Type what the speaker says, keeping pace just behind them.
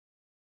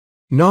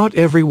Not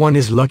everyone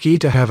is lucky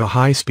to have a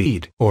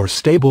high-speed or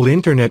stable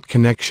internet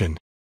connection.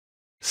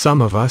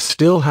 Some of us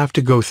still have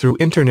to go through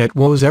internet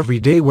woes every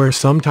day where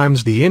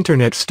sometimes the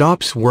internet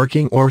stops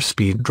working or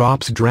speed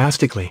drops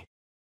drastically.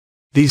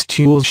 These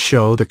tools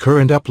show the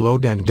current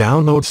upload and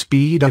download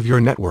speed of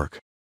your network.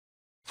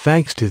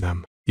 Thanks to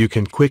them, you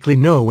can quickly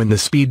know when the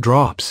speed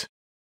drops.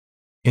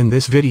 In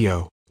this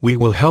video, we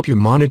will help you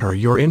monitor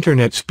your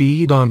internet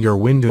speed on your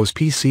Windows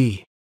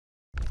PC.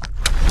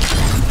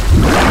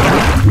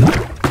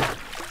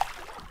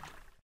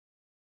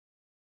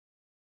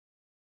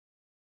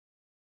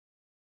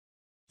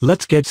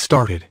 Let's get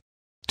started.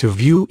 To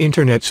view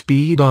internet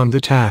speed on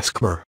the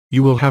taskbar,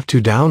 you will have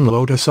to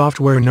download a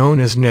software known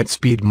as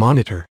NetSpeed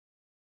Monitor.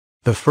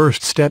 The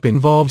first step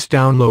involves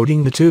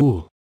downloading the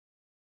tool.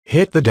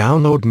 Hit the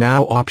Download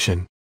Now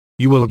option.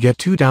 You will get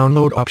two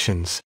download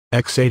options,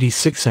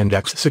 x86 and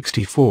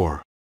x64.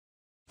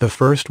 The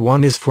first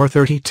one is for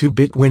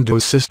 32-bit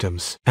Windows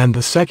systems, and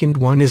the second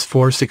one is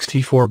for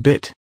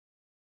 64-bit.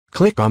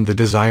 Click on the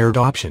desired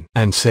option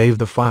and save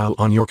the file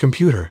on your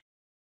computer.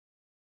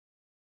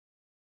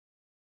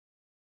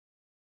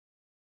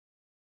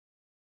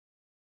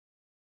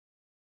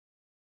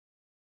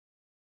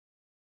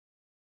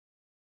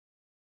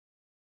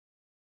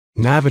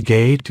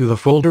 Navigate to the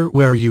folder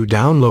where you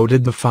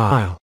downloaded the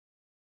file.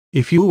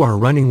 If you are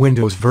running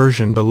Windows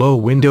version below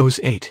Windows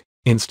 8,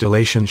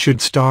 installation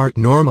should start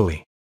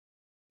normally.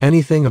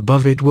 Anything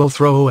above it will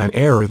throw an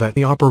error that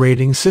the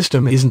operating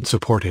system isn't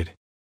supported.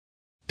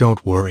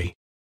 Don't worry.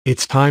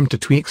 It's time to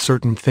tweak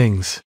certain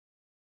things.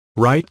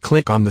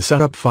 Right-click on the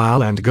setup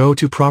file and go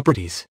to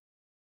Properties.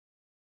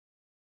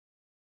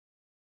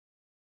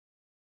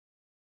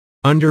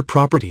 Under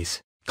Properties,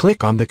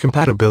 click on the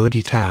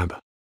Compatibility tab.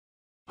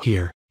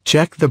 Here,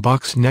 check the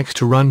box next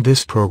to Run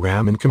this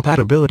program in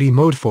compatibility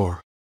mode for.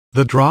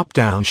 The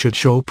drop-down should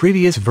show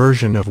previous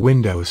version of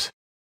Windows.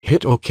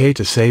 Hit OK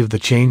to save the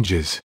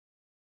changes.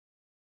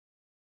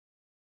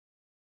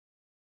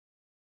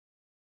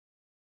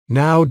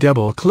 Now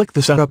double-click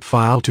the setup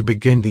file to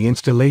begin the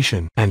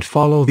installation and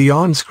follow the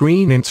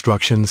on-screen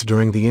instructions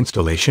during the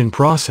installation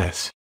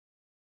process.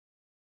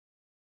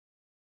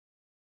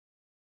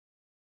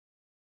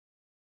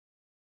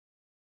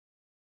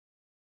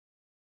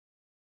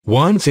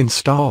 Once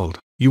installed,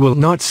 you will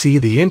not see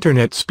the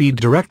internet speed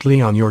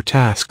directly on your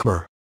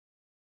taskbar.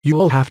 You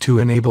will have to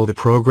enable the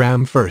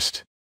program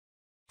first.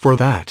 For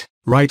that,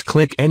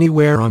 right-click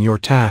anywhere on your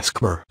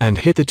taskbar and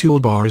hit the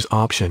Toolbars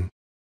option.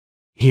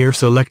 Here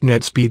select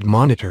NetSpeed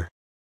Monitor.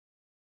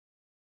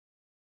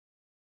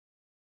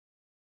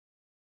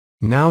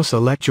 Now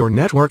select your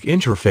network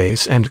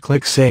interface and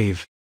click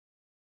Save.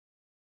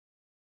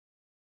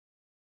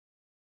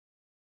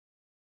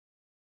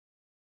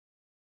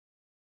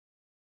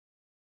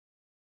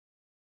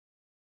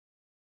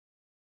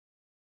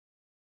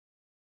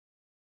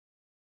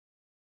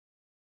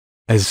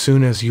 As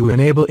soon as you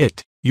enable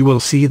it, you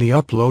will see the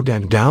upload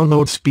and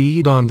download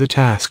speed on the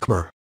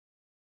taskbar.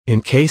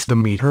 In case the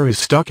meter is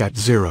stuck at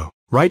 0,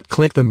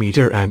 right-click the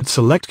meter and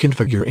select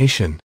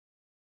Configuration.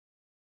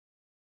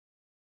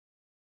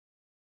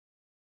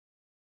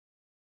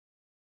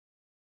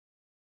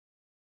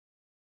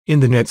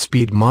 In the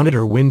NetSpeed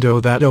Monitor window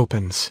that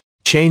opens,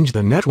 change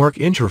the network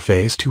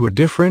interface to a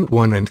different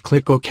one and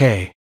click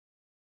OK.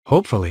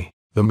 Hopefully,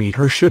 the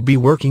meter should be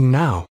working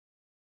now.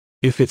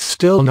 If it's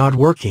still not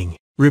working,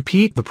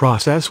 repeat the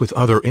process with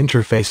other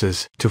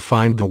interfaces to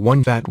find the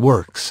one that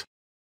works.